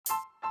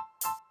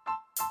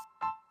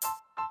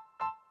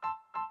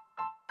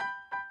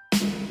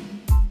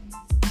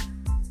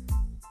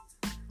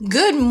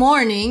Good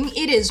morning.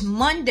 It is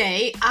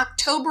Monday,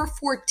 October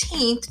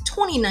 14th,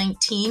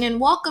 2019, and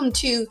welcome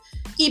to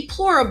E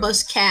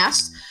Pluribus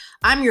Cast.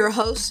 I'm your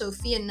host,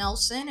 Sophia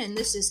Nelson, and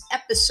this is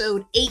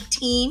episode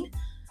 18.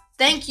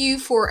 Thank you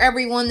for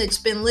everyone that's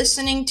been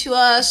listening to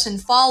us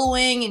and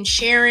following and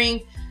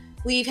sharing.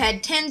 We've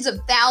had tens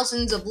of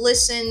thousands of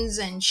listens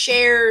and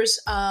shares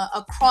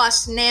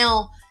across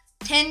now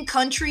 10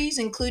 countries,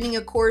 including,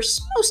 of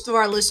course, most of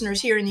our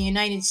listeners here in the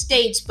United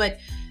States, but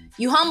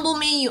you humble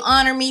me, you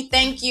honor me,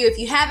 thank you. If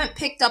you haven't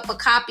picked up a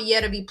copy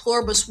yet of E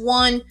Pluribus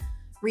 1,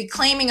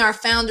 Reclaiming Our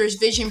Founders'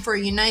 Vision for a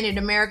United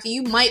America,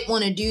 you might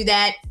want to do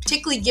that,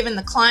 particularly given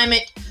the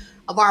climate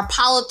of our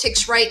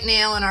politics right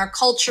now and our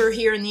culture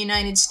here in the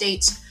United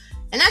States.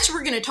 And that's what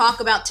we're going to talk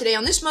about today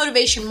on this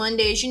Motivation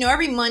Monday. As you know,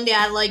 every Monday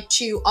I like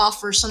to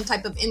offer some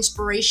type of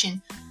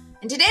inspiration.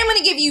 And today I'm going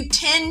to give you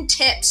 10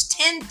 tips,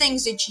 10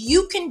 things that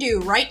you can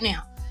do right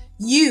now.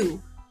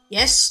 You,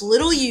 yes,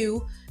 little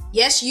you,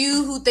 yes,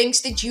 you who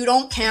thinks that you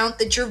don't count,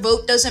 that your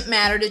vote doesn't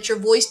matter, that your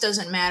voice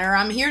doesn't matter.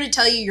 I'm here to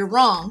tell you you're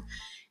wrong.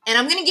 And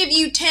I'm going to give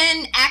you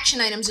 10 action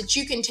items that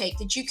you can take,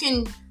 that you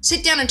can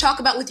sit down and talk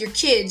about with your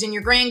kids and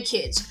your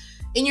grandkids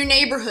in your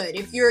neighborhood.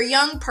 If you're a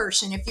young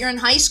person, if you're in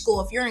high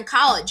school, if you're in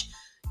college,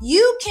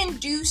 you can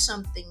do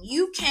something.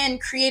 You can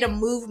create a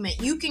movement.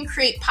 You can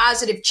create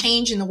positive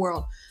change in the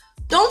world.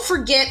 Don't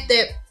forget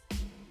that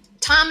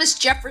Thomas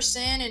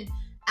Jefferson and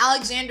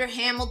Alexander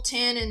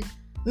Hamilton and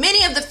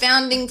many of the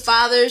founding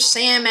fathers,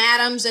 Sam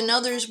Adams and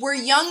others, were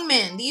young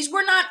men. These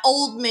were not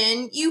old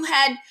men. You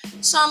had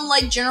some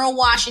like General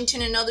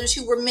Washington and others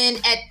who were men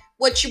at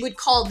what you would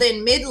call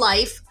then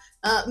midlife,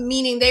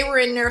 meaning they were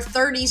in their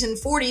 30s and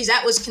 40s.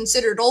 That was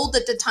considered old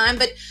at the time.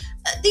 But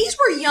these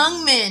were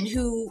young men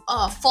who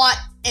fought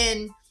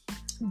and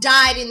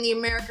died in the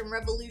American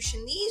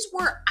Revolution. These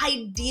were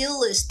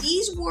idealists.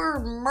 These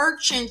were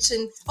merchants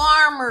and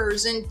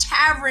farmers and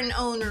tavern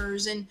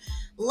owners and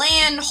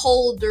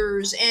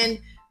landholders and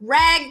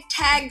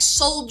ragtag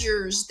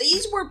soldiers.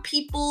 These were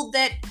people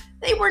that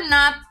they were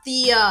not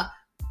the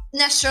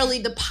necessarily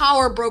the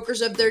power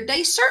brokers of their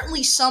day.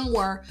 Certainly some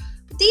were,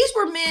 but these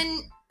were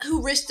men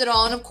who risked it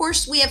all. And of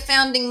course, we have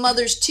founding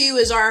mothers too,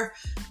 as our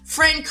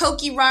friend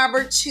Cokie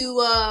Roberts,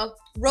 who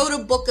wrote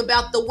a book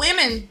about the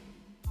women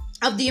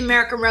of the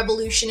American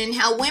Revolution and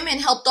how women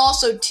helped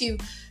also to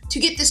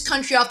get this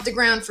country off the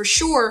ground for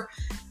sure.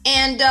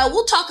 And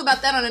we'll talk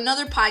about that on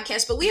another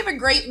podcast, but we have a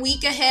great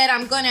week ahead.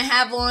 I'm going to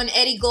have on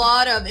Eddie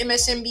Glaude of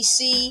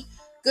MSNBC,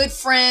 good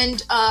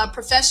friend,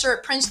 professor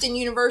at Princeton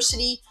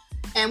University,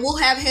 and we'll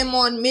have him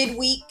on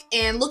midweek,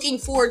 and looking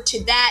forward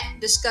to that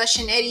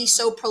discussion. Eddie's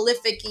so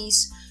prolific.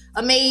 He's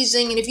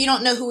amazing. And if you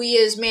don't know who he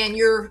is, man,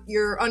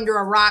 you're under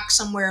a rock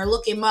somewhere.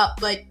 Look him up.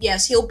 But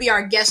yes, he'll be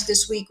our guest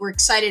this week. We're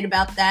excited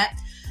about that.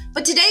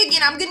 But today,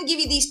 again, I'm going to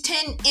give you these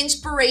 10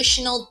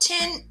 inspirational,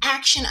 10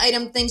 action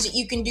item things that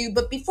you can do.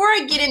 But before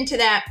I get into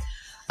that,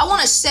 I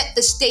want to set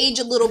the stage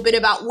a little bit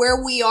about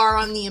where we are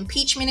on the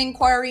impeachment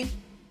inquiry,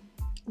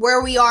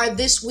 where we are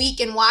this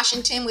week in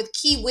Washington with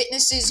key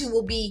witnesses who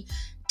will be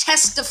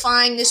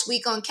testifying this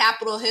week on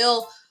Capitol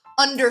Hill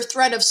under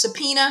threat of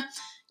subpoena.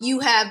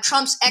 You have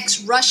Trump's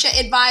ex-Russia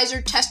advisor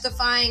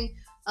testifying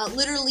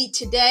literally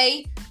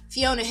today,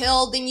 Fiona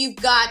Hill. Then you've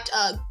got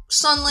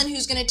Sondland,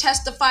 who's going to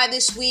testify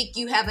this week.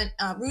 You have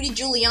Rudy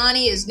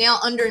Giuliani is now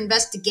under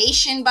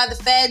investigation by the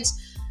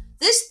feds.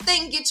 This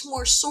thing gets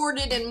more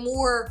sordid and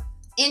more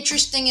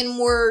interesting and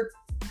more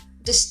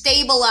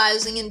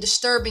destabilizing and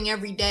disturbing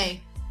every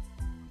day.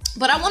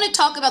 But I want to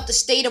talk about the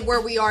state of where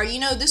we are. You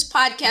know, this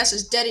podcast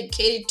is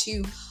dedicated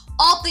to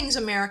all things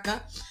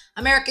America,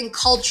 American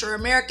culture,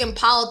 American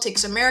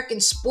politics,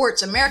 American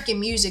sports, American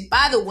music.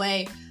 By the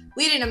way,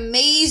 we had an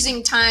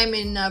amazing time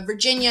in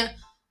Virginia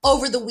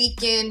over the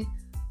weekend.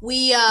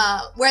 We're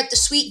at the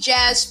Sweet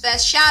Jazz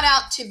Fest. Shout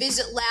out to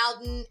Visit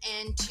Loudon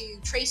and to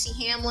Tracy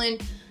Hamlin,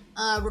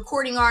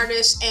 recording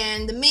artist,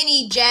 and the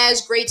many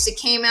jazz greats that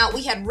came out.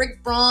 We had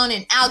Rick Braun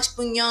and Alex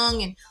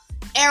Bouillon and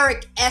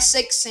Eric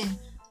Essex, and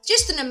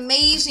just an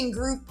amazing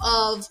group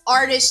of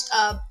artists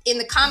in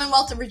the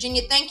Commonwealth of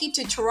Virginia. Thank you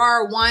to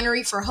Tarara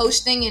Winery for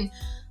hosting, and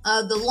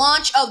the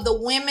launch of the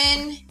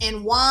Women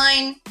and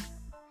Wine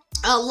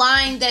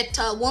line that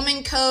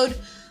Woman Code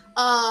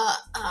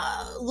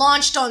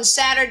launched on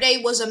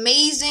Saturday was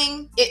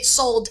amazing. It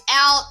sold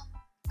out.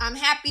 I'm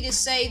happy to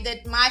say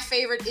that my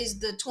favorite is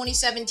the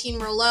 2017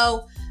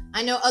 Merlot.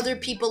 I know other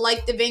people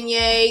like the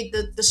Viognier.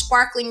 The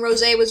sparkling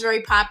rosé was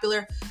very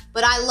popular,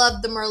 but I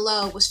loved the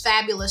Merlot. It was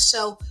fabulous.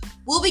 So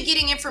we'll be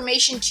getting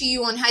information to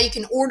you on how you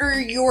can order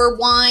your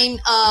wine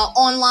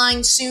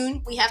online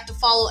soon. We have to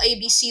follow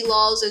ABC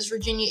laws, as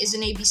Virginia is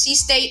an ABC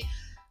state.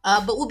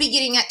 But we'll be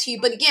getting that to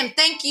you. But again,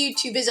 thank you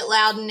to Visit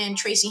Loudon and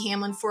Tracy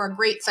Hamlin for a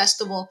great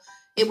festival.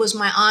 It was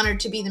my honor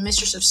to be the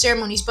mistress of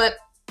ceremonies. But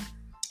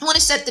I want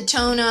to set the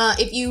tone.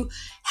 If you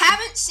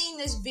haven't seen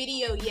this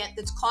video yet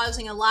that's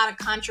causing a lot of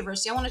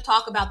controversy, I want to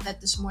talk about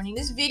that this morning.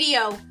 This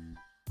video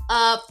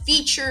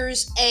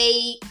features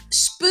a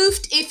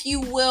spoofed, if you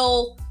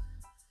will,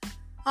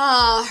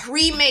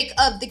 remake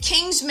of The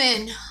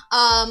Kingsman,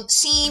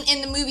 scene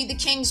in the movie The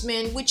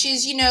Kingsman, which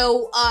is,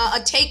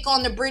 a take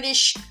on the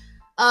British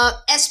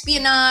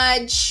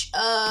espionage,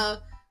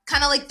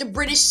 kind of like the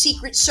British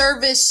Secret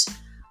Service.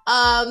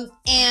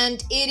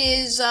 And it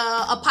is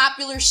a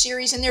popular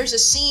series, and there's a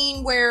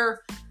scene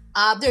where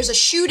there's a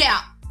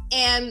shootout.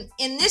 And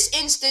in this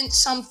instance,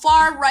 some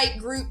far-right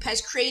group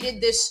has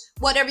created this,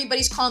 what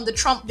everybody's calling the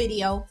Trump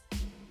video.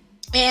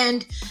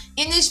 And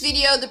in this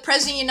video, the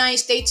President of the United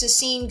States is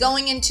seen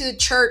going into the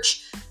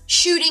church,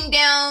 shooting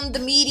down the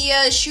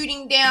media,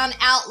 shooting down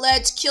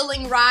outlets,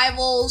 killing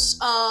rivals,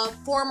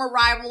 former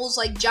rivals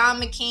like John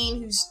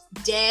McCain, who's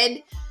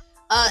dead.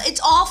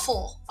 It's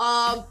awful.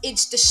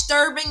 It's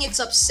disturbing. It's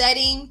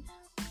upsetting.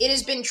 It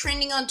has been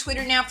trending on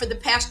Twitter now for the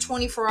past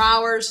 24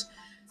 hours.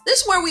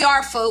 This is where we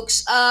are,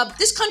 folks.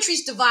 This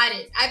country's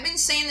divided. I've been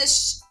saying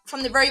this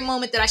from the very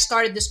moment that I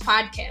started this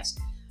podcast.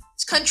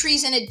 This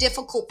country's in a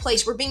difficult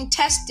place. We're being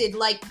tested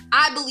like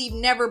I believe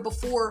never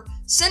before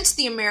since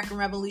the American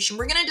Revolution.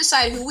 We're going to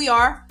decide who we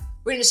are.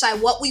 We're going to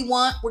decide what we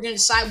want. We're going to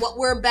decide what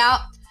we're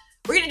about.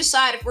 We're going to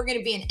decide if we're going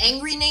to be an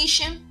angry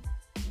nation,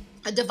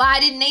 a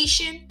divided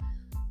nation,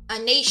 a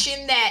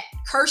nation that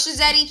curses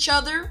at each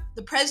other.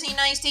 The President of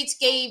the United States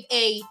gave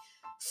a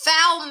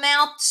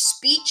foul-mouthed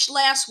speech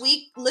last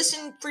week.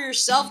 Listen for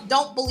yourself.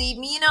 Don't believe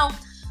me.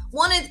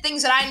 One of the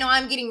things that I know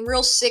I'm getting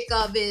real sick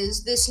of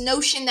is this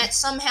notion that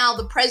somehow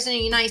the President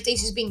of the United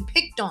States is being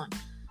picked on.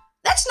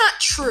 That's not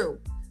true.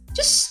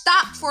 Just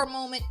stop for a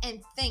moment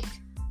and think.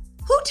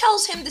 Who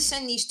tells him to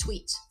send these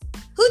tweets?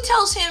 Who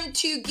tells him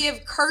to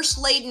give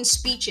curse-laden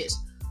speeches?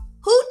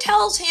 Who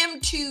tells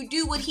him to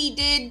do what he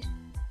did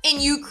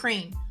in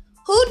Ukraine?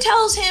 Who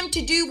tells him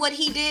to do what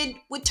he did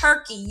with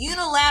Turkey,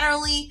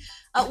 unilaterally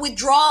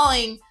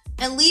withdrawing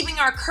and leaving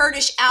our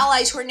Kurdish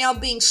allies who are now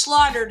being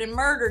slaughtered and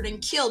murdered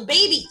and killed?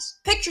 Babies,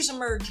 pictures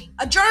emerging.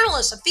 A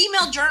journalist, a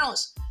female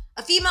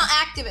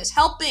activist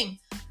helping,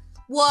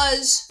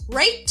 was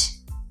raped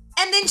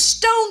and then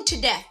stoned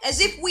to death as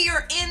if we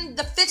are in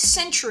the 5th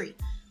century.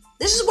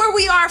 This is where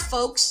we are,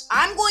 folks.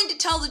 I'm going to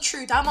tell the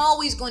truth. I'm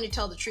always going to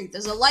tell the truth.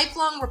 As a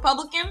lifelong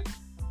Republican,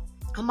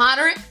 a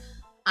moderate,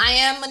 I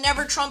am a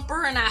never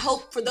Trumper, and I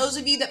hope for those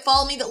of you that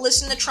follow me that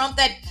listen to Trump,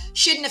 that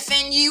shouldn't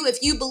offend you.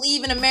 If you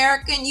believe in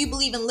America and you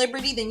believe in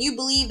liberty, then you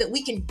believe that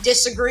we can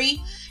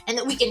disagree and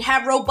that we can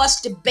have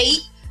robust debate,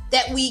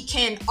 that we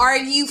can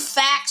argue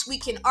facts, we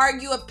can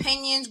argue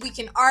opinions, we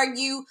can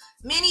argue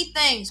many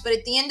things. But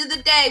at the end of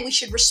the day, we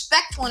should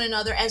respect one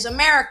another as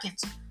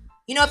Americans.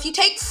 If you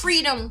take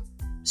freedom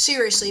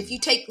seriously, if you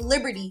take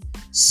liberty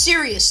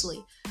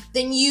seriously,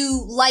 then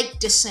you like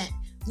dissent.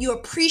 You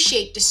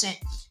appreciate dissent.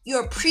 You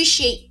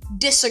appreciate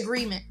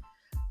disagreement.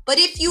 But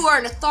if you are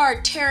an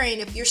authoritarian,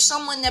 if you're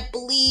someone that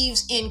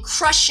believes in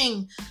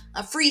crushing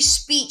free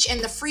speech and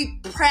the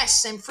free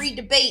press and free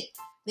debate,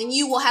 then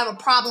you will have a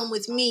problem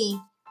with me,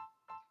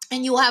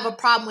 and you will have a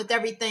problem with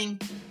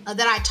everything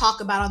that I talk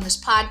about on this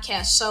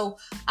podcast. So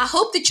I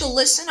hope that you'll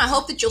listen. I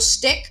hope that you'll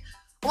stick.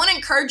 I want to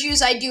encourage you,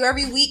 as I do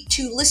every week,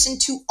 to listen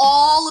to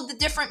all of the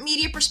different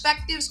media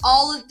perspectives,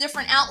 all of the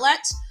different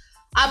outlets.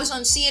 I was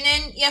on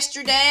CNN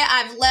yesterday.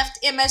 I've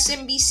left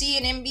MSNBC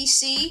and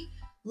NBC.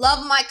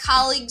 Love my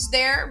colleagues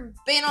there.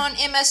 Been on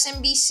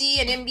MSNBC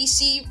and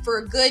NBC for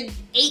a good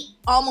 8,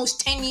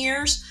 almost 10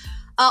 years,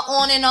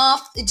 on and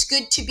off. It's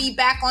good to be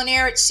back on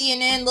air at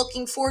CNN.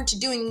 Looking forward to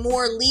doing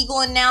more legal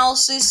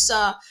analysis,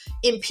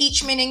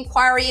 impeachment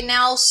inquiry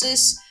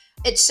analysis,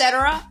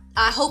 etc.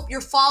 I hope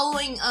you're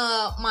following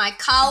my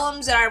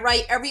columns that I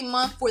write every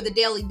month for the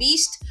Daily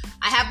Beast.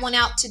 I have one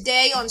out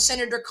today on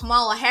Senator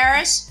Kamala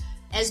Harris,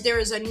 as there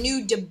is a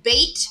new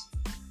debate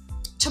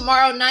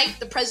tomorrow night,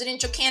 the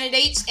presidential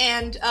candidates,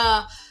 and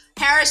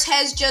Harris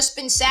has just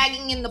been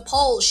sagging in the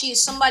polls. She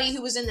is somebody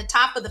who was in the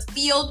top of the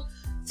field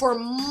for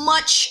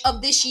much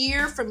of this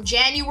year, from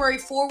January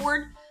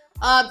forward.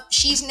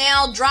 She's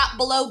now dropped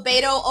below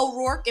Beto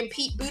O'Rourke and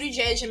Pete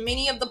Buttigieg in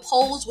many of the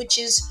polls, which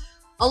is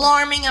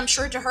alarming, I'm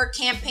sure, to her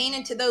campaign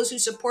and to those who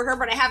support her.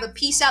 But I have a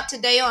piece out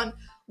today on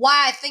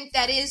why I think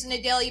that is in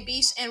the Daily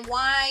Beast, and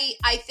why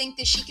I think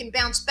that she can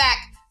bounce back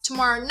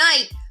tomorrow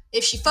night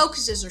if she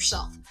focuses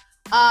herself.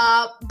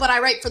 But I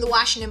write for the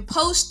Washington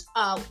Post,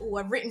 who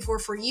I've written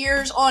for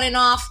years, on and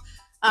off.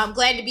 I'm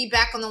glad to be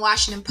back on the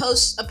Washington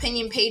Post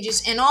opinion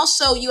pages, and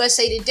also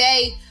USA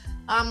Today.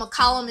 I'm a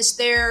columnist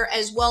there,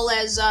 as well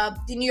as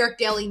the New York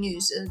Daily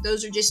News.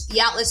 Those are just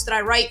the outlets that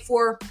I write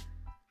for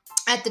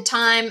at the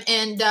time,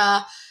 and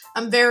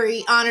I'm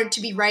very honored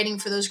to be writing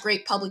for those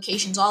great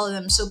publications, all of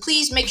them. So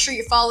please make sure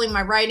you're following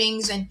my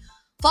writings, and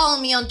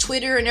follow me on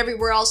Twitter and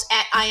everywhere else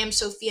at I am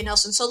Sophia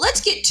Nelson. So let's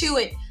get to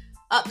it.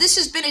 This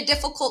has been a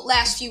difficult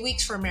last few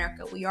weeks for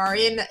America. We are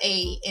in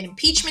an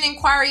impeachment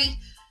inquiry.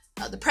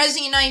 The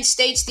President of the United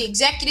States, the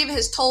executive,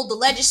 has told the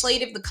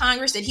legislative, the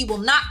Congress, that he will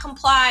not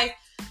comply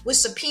with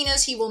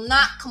subpoenas. He will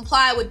not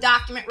comply with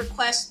document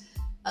requests.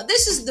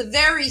 This is the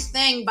very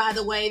thing, by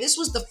the way. This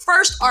was the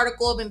first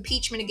article of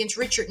impeachment against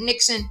Richard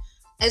Nixon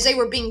as they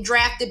were being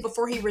drafted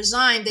before he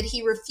resigned, that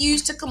he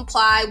refused to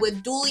comply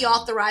with duly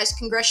authorized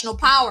congressional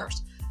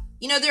powers.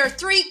 There are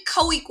three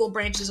co-equal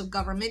branches of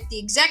government: the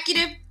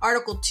executive,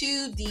 Article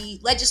 2, the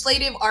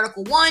legislative,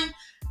 Article 1,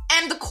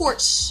 and the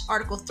courts,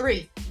 Article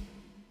 3.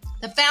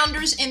 The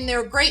founders, in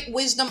their great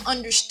wisdom,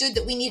 understood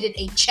that we needed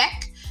a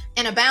check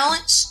and a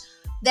balance,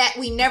 that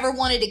we never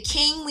wanted a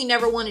king, we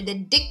never wanted a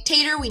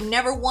dictator, we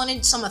never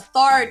wanted some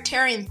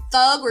authoritarian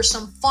thug or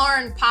some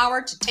foreign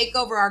power to take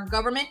over our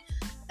government.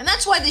 And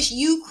that's why this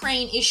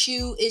Ukraine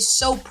issue is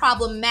so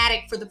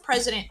problematic for the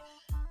president.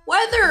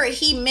 Whether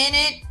he meant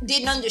it,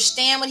 didn't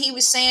understand what he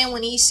was saying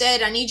when he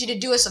said, "I need you to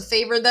do us a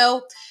favor,"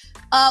 though,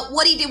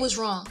 what he did was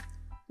wrong.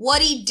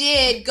 What he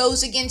did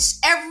goes against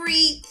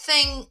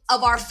everything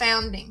of our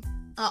founding,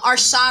 our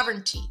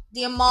sovereignty,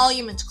 the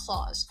Emoluments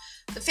Clause.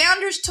 The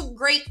founders took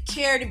great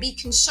care to be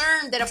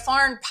concerned that a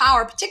foreign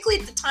power,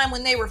 particularly at the time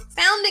when they were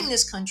founding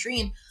this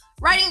country and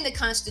writing the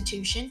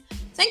Constitution,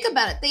 think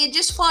about it. They had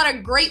just fought a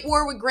great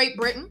war with Great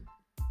Britain.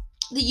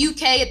 The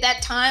UK at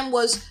that time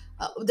was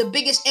the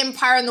biggest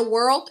empire in the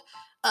world.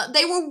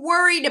 They were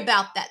worried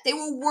about that. They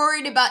were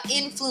worried about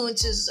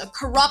influences of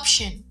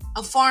corruption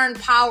of foreign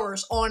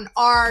powers on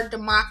our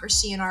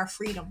democracy and our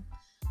freedom.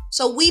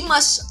 So we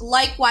must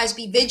likewise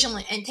be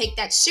vigilant and take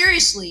that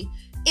seriously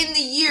in the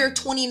year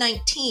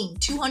 2019,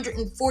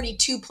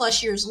 242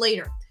 plus years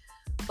later.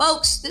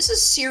 Folks, this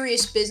is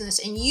serious business,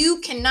 and you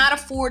cannot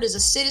afford as a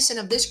citizen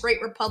of this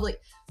great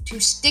republic to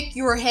stick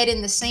your head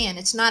in the sand.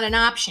 It's not an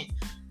option.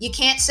 You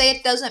can't say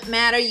it doesn't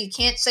matter. You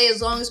can't say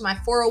as long as my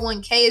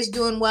 401k is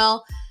doing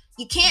well.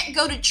 You can't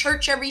go to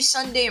church every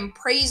Sunday and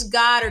praise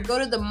God, or go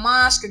to the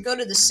mosque, or go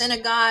to the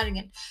synagogue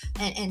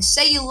and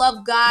say you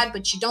love God,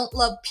 but you don't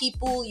love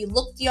people. You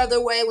look the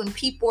other way when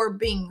people are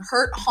being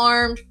hurt,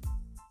 harmed,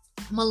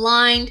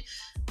 maligned.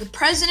 The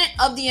President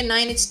of the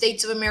United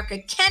States of America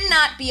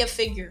cannot be a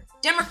figure,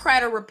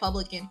 Democrat or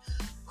Republican,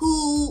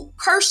 who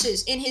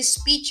curses in his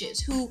speeches,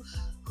 who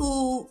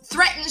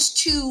threatens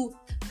to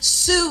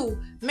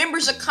sue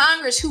members of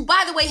Congress, who,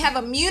 by the way,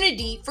 have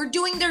immunity for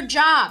doing their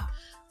job.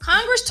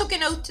 Congress took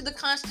an oath to the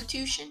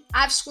Constitution.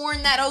 I've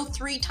sworn that oath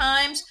 3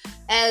 times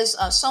as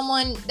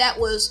someone that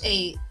was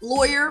a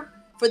lawyer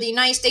for the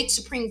United States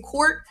Supreme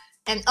Court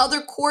and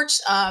other courts.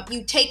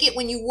 You take it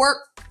when you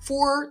work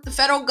for the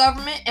federal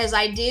government, as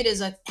I did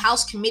as a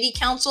House Committee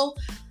Counsel,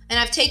 and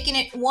I've taken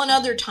it one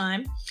other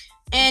time.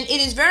 And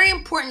it is very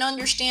important to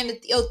understand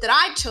that the oath that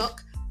I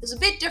took is a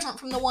bit different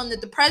from the one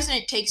that the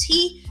president takes.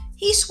 He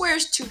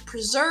swears to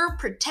preserve,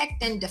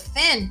 protect, and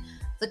defend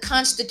the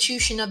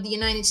Constitution of the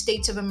United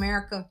States of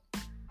America.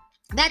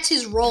 That's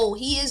his role.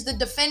 He is the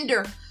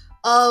defender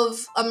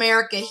of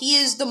America. He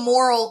is the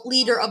moral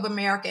leader of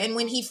America. And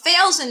when he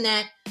fails in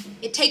that,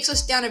 it takes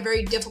us down a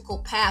very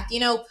difficult path.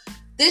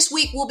 This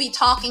week we'll be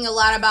talking a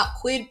lot about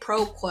quid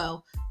pro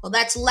quo. Well,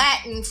 that's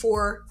Latin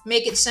for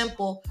make it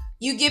simple.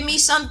 You give me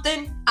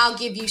something, I'll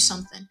give you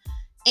something.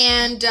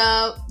 And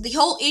the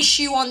whole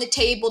issue on the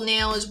table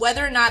now is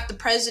whether or not the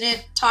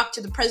president talked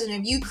to the president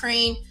of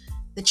Ukraine,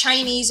 the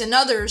Chinese, and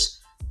others,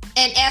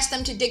 and asked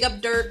them to dig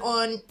up dirt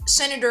on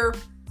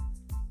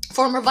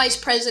former Vice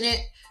President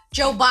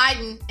Joe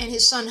Biden and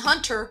his son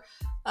Hunter,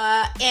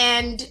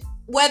 and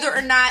whether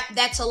or not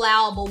that's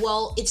allowable.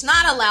 Well, it's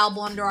not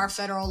allowable under our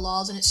federal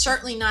laws, and it's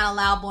certainly not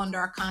allowable under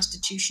our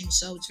Constitution.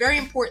 So it's very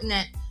important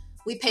that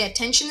we pay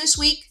attention this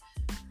week.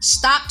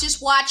 Stop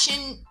just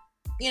watching,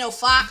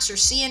 Fox or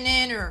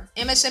CNN or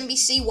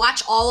MSNBC.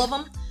 Watch all of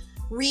them.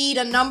 Read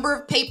a number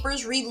of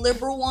papers. Read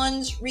liberal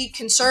ones. Read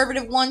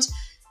conservative ones.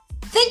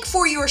 Think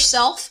for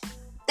yourself.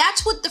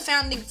 That's what the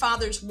founding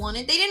fathers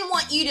wanted. They didn't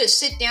want you to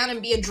sit down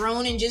and be a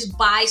drone and just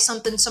buy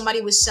something somebody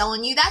was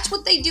selling you. That's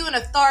what they do in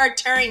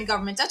authoritarian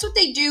governments. That's what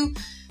they do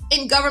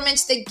in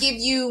governments that give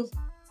you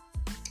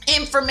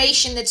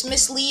information that's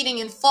misleading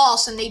and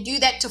false, and they do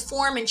that to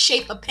form and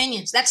shape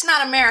opinions. That's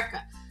not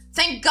America.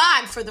 Thank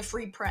God for the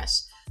free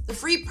press. The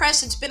free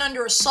press, it's been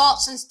under assault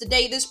since the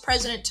day this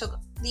president took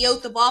the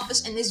oath of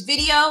office. And this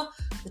video,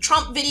 the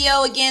Trump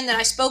video again that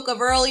I spoke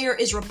of earlier,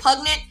 is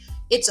repugnant.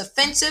 It's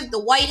offensive. The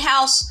White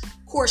House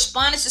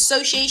Correspondents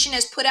Association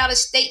has put out a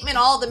statement.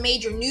 All the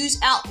major news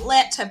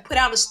outlets have put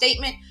out a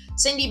statement.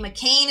 Cindy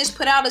McCain has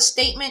put out a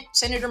statement,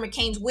 Senator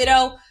McCain's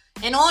widow,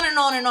 and on and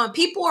on and on.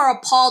 People are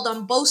appalled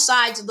on both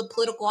sides of the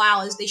political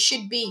aisle, as they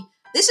should be.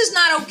 This is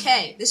not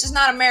okay. This is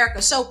not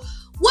America. So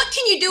what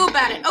can you do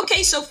about it?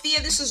 Okay, Sophia,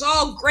 this is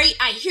all great.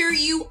 I hear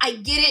you. I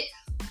get it.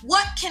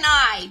 What can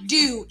I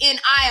do in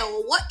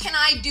Iowa? What can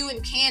I do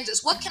in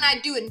Kansas? What can I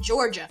do in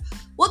Georgia?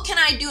 What can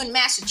I do in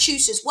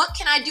Massachusetts? What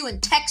can I do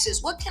in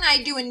Texas? What can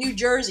I do in New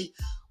Jersey?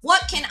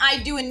 What can I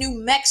do in New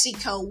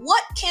Mexico?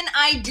 What can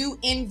I do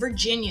in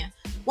Virginia?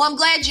 Well, I'm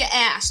glad you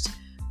asked.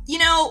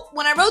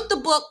 When I wrote the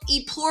book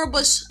E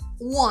Pluribus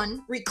I,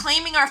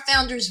 Reclaiming Our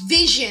Founders'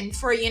 Vision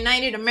for a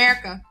United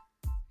America,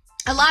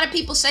 a lot of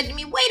people said to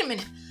me, wait a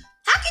minute,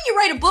 how can you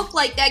write a book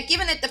like that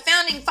given that the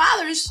founding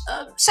fathers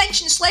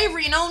sanctioned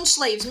slavery and owned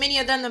slaves, many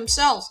of them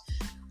themselves?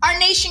 Our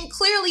nation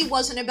clearly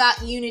wasn't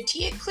about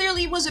unity. It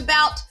clearly was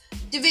about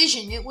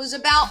division. It was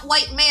about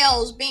white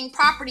males being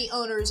property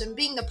owners and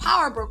being the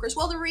power brokers.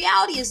 Well, the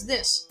reality is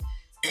this.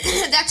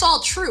 That's all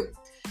true.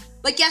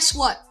 But guess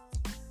what?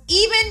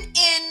 even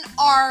in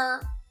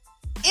our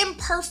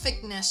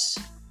imperfectness,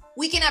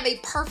 we can have a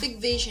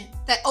perfect vision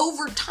that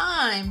over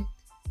time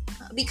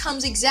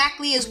becomes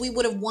exactly as we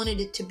would have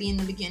wanted it to be in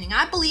the beginning.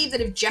 I believe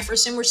that if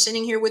Jefferson were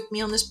sitting here with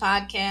me on this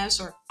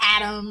podcast, or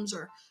Adams,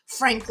 or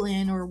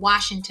Franklin, or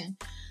Washington,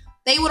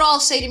 they would all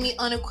say to me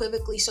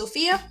unequivocally,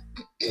 Sophia,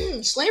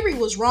 slavery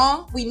was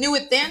wrong. We knew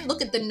it then.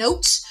 Look at the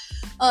notes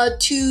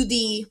to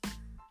the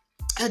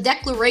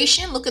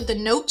Declaration. Look at the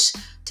notes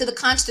to the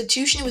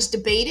Constitution. It was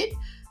debated.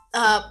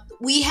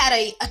 We had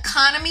an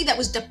economy that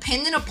was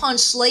dependent upon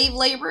slave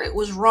labor. It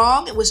was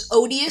wrong. It was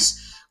odious.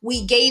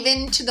 We gave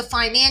in to the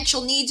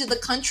financial needs of the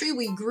country.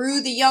 We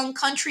grew the young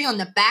country on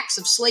the backs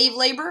of slave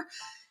labor.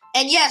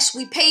 And yes,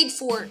 we paid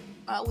for it.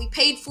 We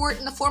paid for it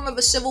in the form of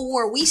a civil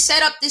war. We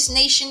set up this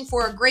nation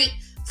for a great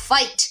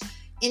fight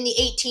in the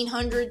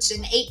 1800s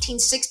and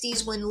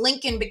 1860s when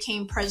Lincoln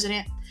became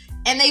president,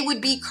 and they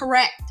would be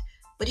correct.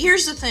 But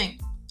here's the thing.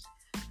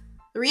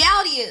 The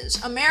reality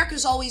is,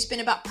 America's always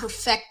been about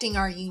perfecting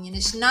our union.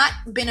 It's not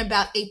been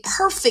about a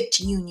perfect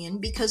union,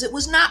 because it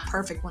was not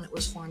perfect when it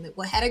was formed. It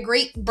had a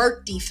great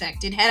birth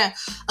defect. It had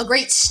a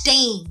great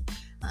stain.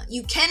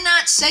 You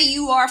cannot say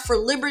you are for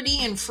liberty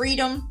and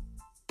freedom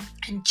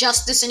and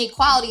justice and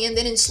equality and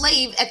then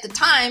enslave, at the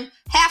time,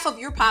 half of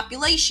your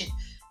population.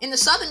 In the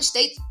southern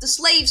states, the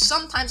slaves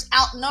sometimes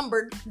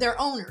outnumbered their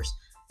owners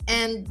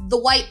and the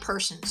white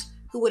persons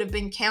who would have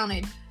been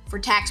counted for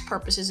tax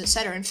purposes,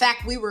 etc. In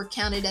fact, we were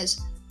counted as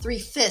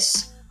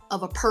 3/5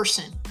 of a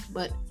person,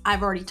 but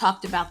I've already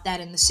talked about that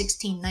in the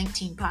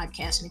 1619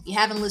 podcast. And if you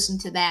haven't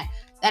listened to that,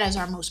 that is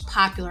our most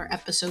popular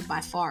episode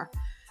by far.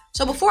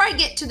 So before I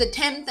get to the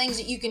 10 things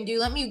that you can do,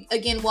 let me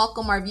again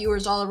welcome our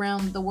viewers all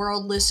around the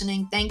world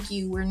listening. Thank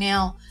you. We're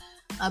now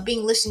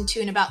being listened to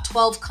in about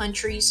 12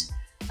 countries.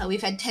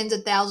 We've had tens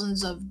of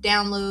thousands of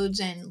downloads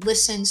and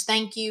listens.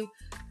 Thank you.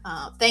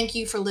 Thank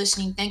you for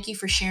listening. Thank you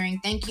for sharing.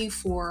 Thank you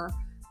for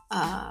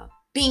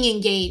being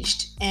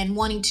engaged and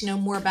wanting to know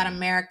more about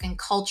American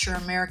culture,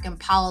 American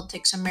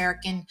politics,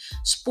 American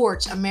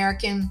sports,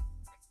 American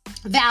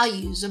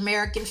values,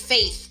 American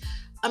faith,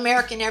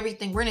 American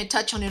everything. We're going to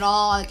touch on it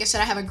all. Like I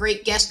said, I have a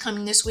great guest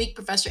coming this week,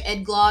 Professor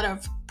Ed Glaude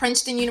of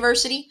Princeton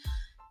University,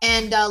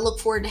 and look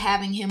forward to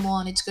having him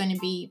on. It's going to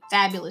be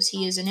fabulous.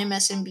 He is an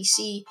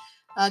MSNBC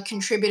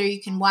contributor.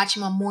 You can watch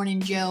him on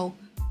Morning Joe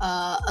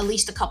at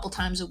least a couple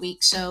times a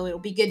week. So it'll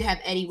be good to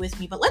have Eddie with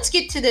me. But let's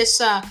get to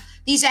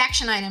these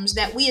action items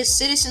that we as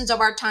citizens of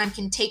our time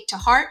can take to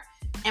heart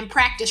and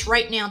practice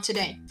right now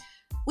today.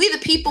 We the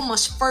people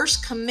must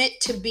first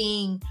commit to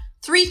being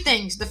 3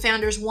 things the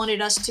founders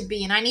wanted us to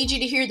be. And I need you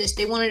to hear this.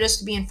 They wanted us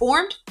to be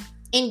informed,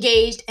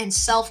 engaged, and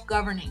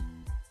self-governing.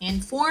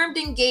 Informed,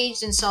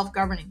 engaged, and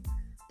self-governing.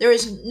 There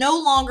is no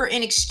longer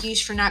an excuse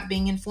for not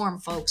being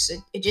informed, folks.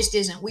 It just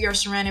isn't. We are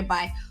surrounded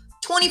by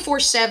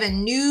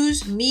 24/7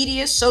 news,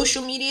 media,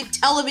 social media,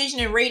 television,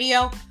 and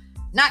radio,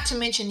 not to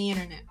mention the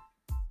internet.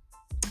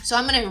 So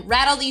I'm going to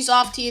rattle these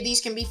off to you. These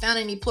can be found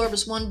in E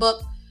Pluribus One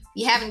book.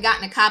 If you haven't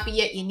gotten a copy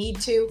yet, you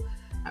need to.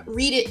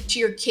 Read it to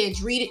your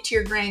kids. Read it to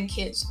your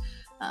grandkids.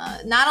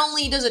 Not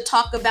only does it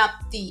talk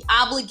about the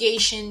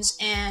obligations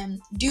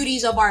and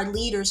duties of our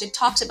leaders, it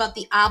talks about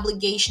the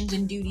obligations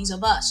and duties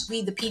of us,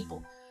 we the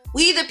people.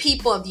 We the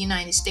people of the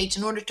United States,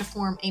 in order to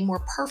form a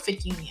more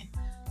perfect union.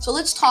 So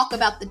let's talk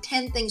about the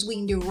 10 things we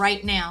can do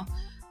right now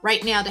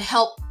to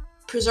help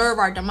preserve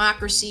our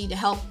democracy, to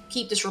help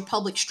keep this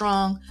republic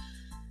strong,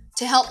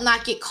 to help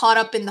not get caught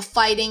up in the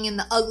fighting and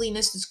the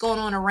ugliness that's going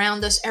on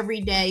around us every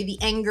day, the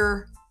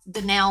anger,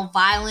 the now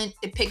violent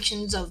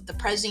depictions of the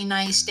President of the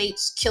United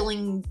States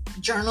killing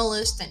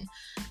journalists and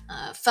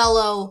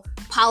fellow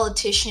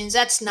politicians.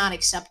 That's not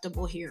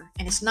acceptable here,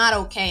 and it's not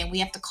okay, and we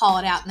have to call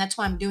it out, and that's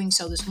why I'm doing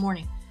so this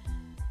morning.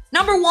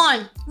 Number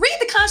 1, read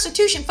the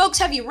Constitution. Folks,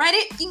 have you read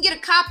it? You can get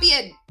a copy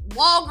at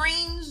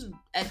Walgreens,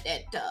 at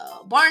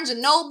Barnes &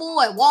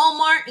 Noble, at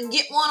Walmart, and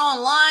get one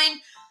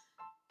online.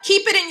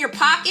 Keep it in your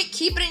pocket.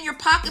 Keep it in your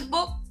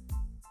pocketbook.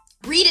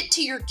 Read it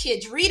to your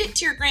kids. Read it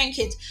to your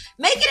grandkids.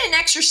 Make it an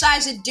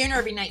exercise at dinner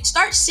every night.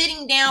 Start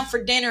sitting down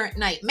for dinner at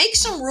night. Make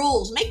some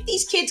rules. Make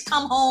these kids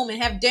come home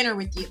and have dinner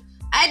with you.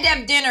 I had to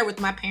have dinner with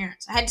my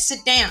parents. I had to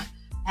sit down.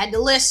 I had to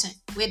listen.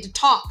 We had to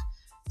talk.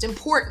 It's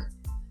important.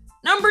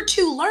 Number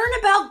 2, learn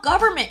about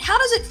government. How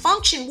does it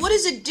function? What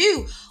does it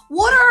do?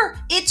 What are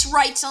its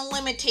rights and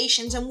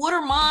limitations, and what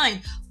are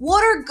mine?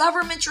 What are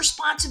government's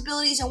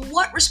responsibilities, and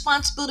what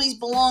responsibilities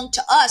belong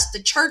to us,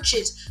 the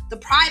churches, the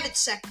private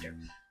sector?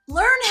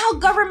 Learn how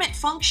government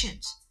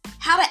functions,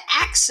 how to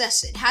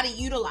access it, how to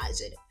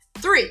utilize it.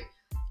 3,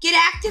 get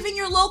active in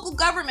your local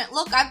government.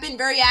 Look, I've been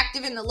very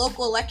active in the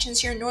local elections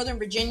here in Northern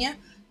Virginia.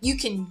 You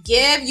can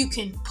give, you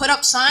can put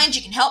up signs,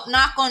 you can help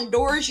knock on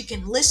doors, you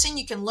can listen,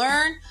 you can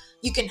learn.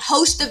 You can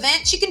host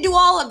events. You can do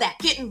all of that.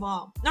 Get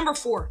involved. Number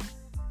 4,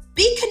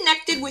 be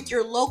connected with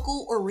your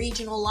local or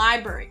regional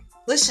library.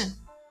 Listen,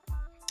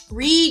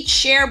 read,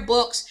 share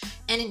books,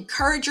 and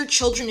encourage your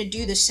children to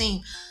do the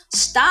same.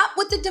 Stop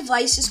with the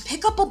devices.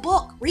 Pick up a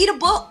book. Read a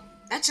book.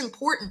 That's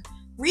important.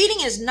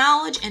 Reading is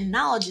knowledge, and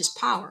knowledge is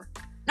power.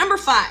 Number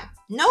 5,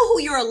 Know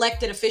who your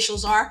elected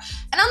officials are.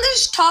 And I'm not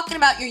just talking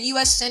about your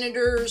U.S.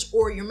 senators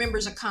or your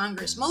members of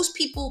Congress. Most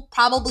people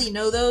probably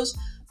know those.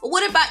 But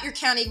what about your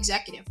county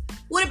executive?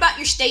 What about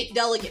your state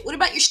delegate? What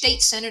about your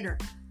state senator?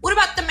 What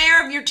about the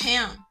mayor of your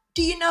town?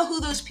 Do you know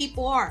who those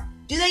people are?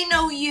 Do they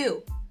know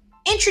you?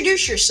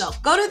 Introduce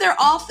yourself. Go to their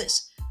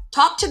office.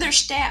 Talk to their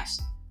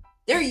staffs.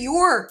 They're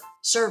your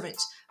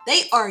servants.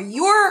 They are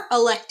your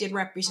elected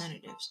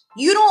representatives.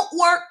 You don't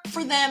work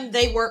for them,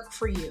 they work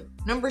for you.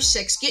 Number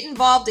 6, get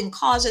involved in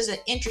causes that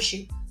interest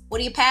you. What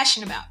are you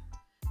passionate about?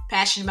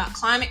 Passionate about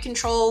climate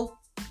control?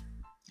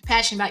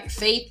 Passionate about your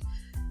faith?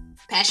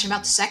 Passionate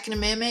about the Second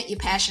Amendment? You're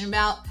passionate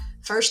about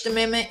First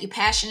Amendment? You're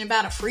passionate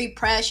about a free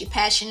press? You're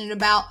passionate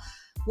about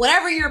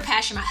whatever you're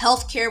passionate about,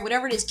 healthcare,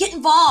 whatever it is. Get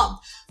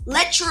involved.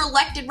 Let your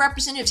elected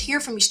representatives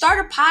hear from you.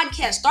 Start a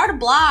podcast, start a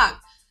blog,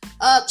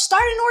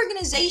 start an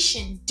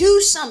organization.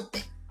 Do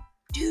something.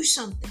 Do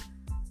something.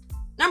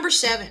 Number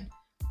 7,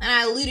 and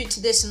I alluded to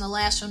this in the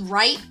last one,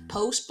 write,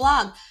 post,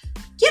 blog.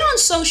 Get on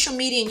social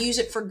media and use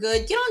it for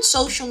good. Get on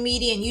social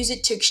media and use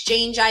it to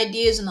exchange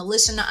ideas and to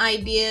listen to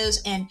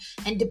ideas and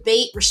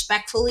debate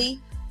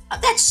respectfully.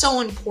 That's so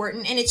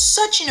important, and it's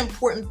such an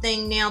important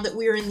thing now that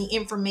we're in the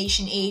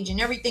information age and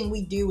everything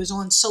we do is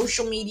on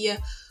social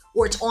media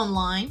or it's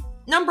online.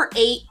 Number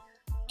 8,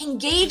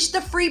 engage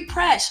the free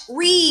press.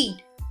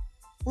 Read.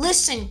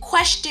 Listen,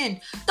 question.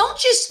 Don't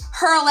just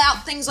hurl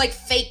out things like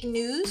fake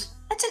news.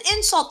 That's an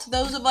insult to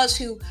those of us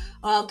who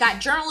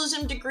got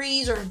journalism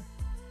degrees or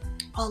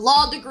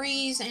law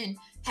degrees and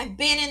have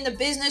been in the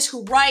business,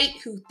 who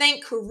write, who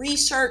think, who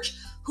research,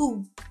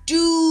 who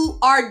do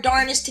our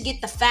darnest to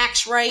get the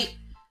facts right,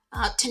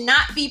 to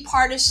not be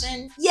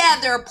partisan. Yeah,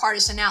 there are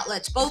partisan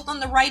outlets, both on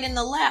the right and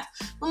the left,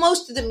 but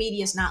most of the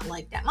media is not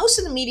like that. Most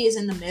of the media is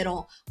in the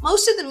middle.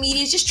 Most of the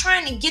media is just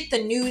trying to get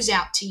the news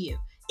out to you.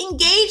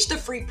 Engage the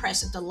free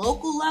press at the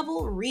local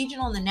level,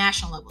 regional, and the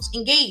national levels.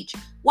 Engage.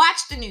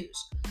 Watch the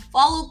news.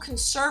 Follow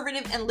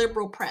conservative and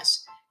liberal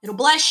press. It'll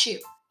bless you.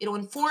 It'll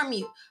inform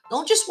you.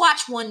 Don't just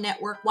watch one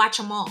network. Watch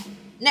them all.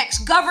 Next,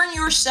 govern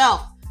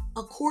yourself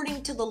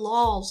according to the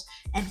laws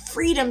and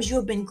freedoms you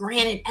have been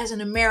granted as an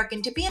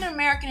American. To be an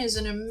American is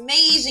an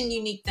amazing,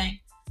 unique thing.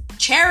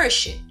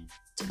 Cherish it.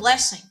 It's a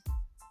blessing.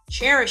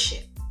 Cherish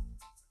it.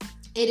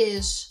 It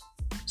is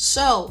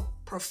so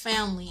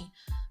profoundly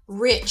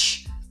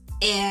rich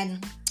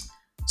and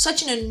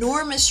such an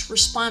enormous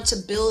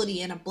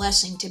responsibility and a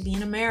blessing to be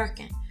an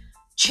American.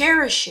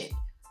 Cherish it.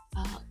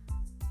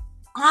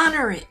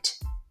 Honor it.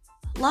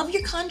 Love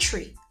your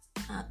country.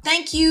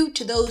 Thank you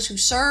to those who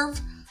serve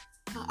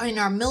in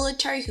our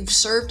military, who've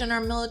served in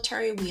our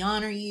military. We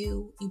honor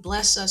you. You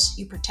bless us.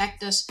 You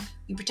protect us.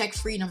 You protect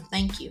freedom.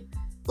 Thank you.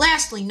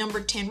 Lastly,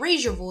 number 10,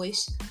 raise your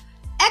voice.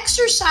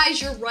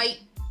 Exercise your right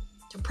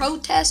to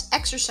protest.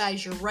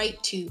 Exercise your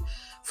right to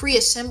free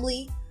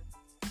assembly.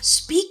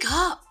 Speak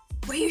up.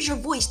 Raise your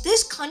voice.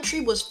 This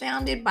country was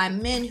founded by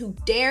men who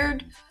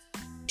dared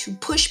to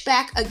push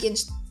back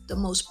against the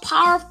most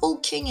powerful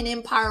king and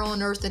empire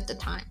on earth at the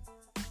time.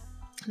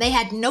 They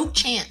had no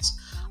chance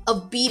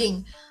of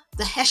beating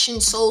the Hessian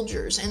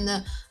soldiers and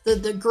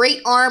the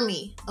great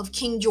army of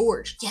King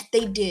George, yet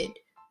they did.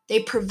 They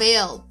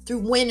prevailed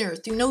through winter,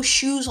 through no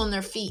shoes on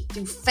their feet,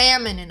 through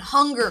famine and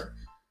hunger.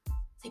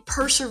 They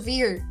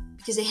persevered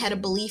because they had a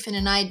belief in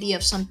an idea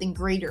of something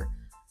greater.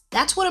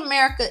 That's what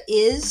America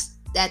is.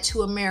 That's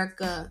who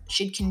America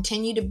should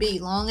continue to be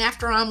long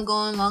after I'm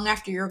gone, long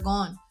after you're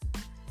gone.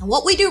 And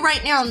what we do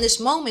right now in this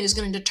moment is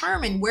going to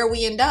determine where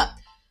we end up.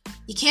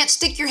 You can't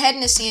stick your head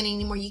in the sand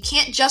anymore. You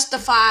can't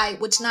justify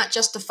what's not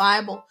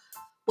justifiable.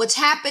 What's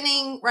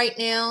happening right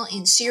now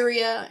in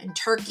Syria and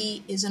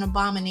Turkey is an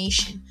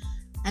abomination.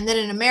 And that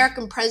an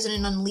American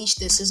president unleashed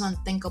this is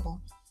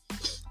unthinkable.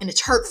 And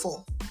it's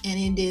hurtful.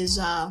 And it is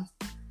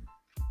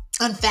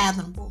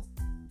unfathomable.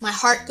 My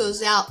heart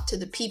goes out to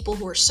the people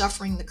who are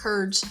suffering, the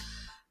Kurds.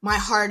 My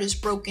heart is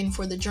broken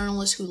for the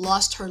journalist who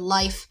lost her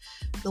life,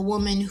 the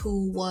woman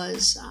who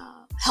was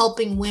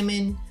helping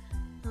women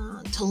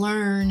to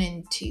learn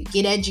and to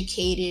get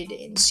educated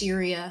in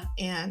Syria,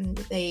 and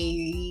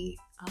they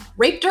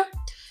raped her,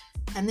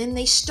 and then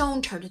they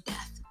stoned her to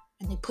death,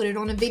 and they put it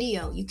on a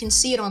video. You can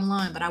see it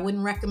online, but I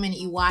wouldn't recommend that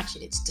you watch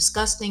it. It's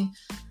disgusting,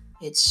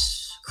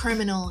 it's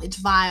criminal, it's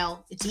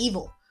vile, it's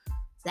evil.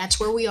 That's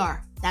where we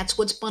are. That's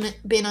what's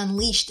been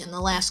unleashed in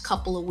the last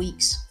couple of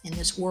weeks in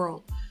this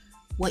world.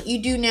 What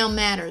you do now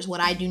matters.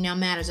 What I do now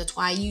matters. That's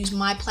why I use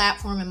my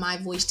platform and my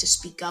voice to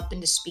speak up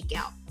and to speak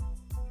out.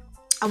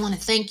 I want to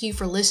thank you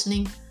for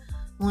listening.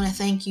 I want to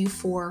thank you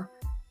for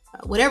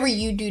whatever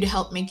you do to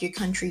help make your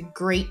country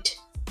great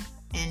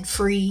and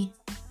free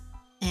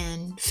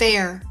and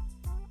fair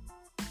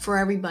for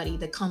everybody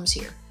that comes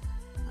here.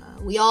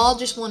 We all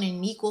just want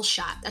an equal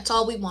shot. That's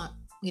all we want.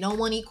 We don't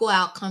want equal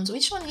outcomes. We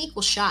just want an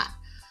equal shot.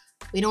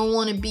 We don't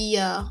want to be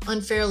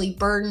unfairly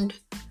burdened,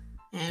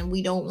 and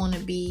we don't want to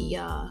be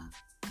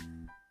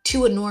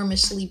too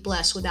enormously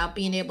blessed without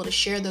being able to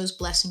share those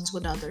blessings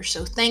with others.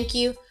 So thank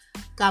you.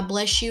 God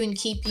bless you and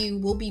keep you.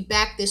 We'll be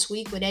back this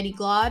week with Eddie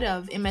Glaude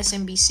of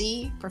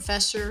MSNBC,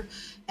 professor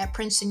at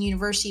Princeton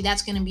University.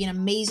 That's going to be an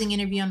amazing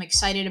interview. I'm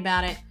excited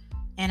about it.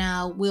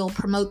 And we'll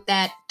promote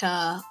that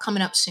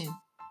coming up soon.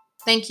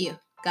 Thank you.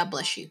 God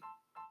bless you.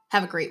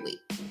 Have a great week.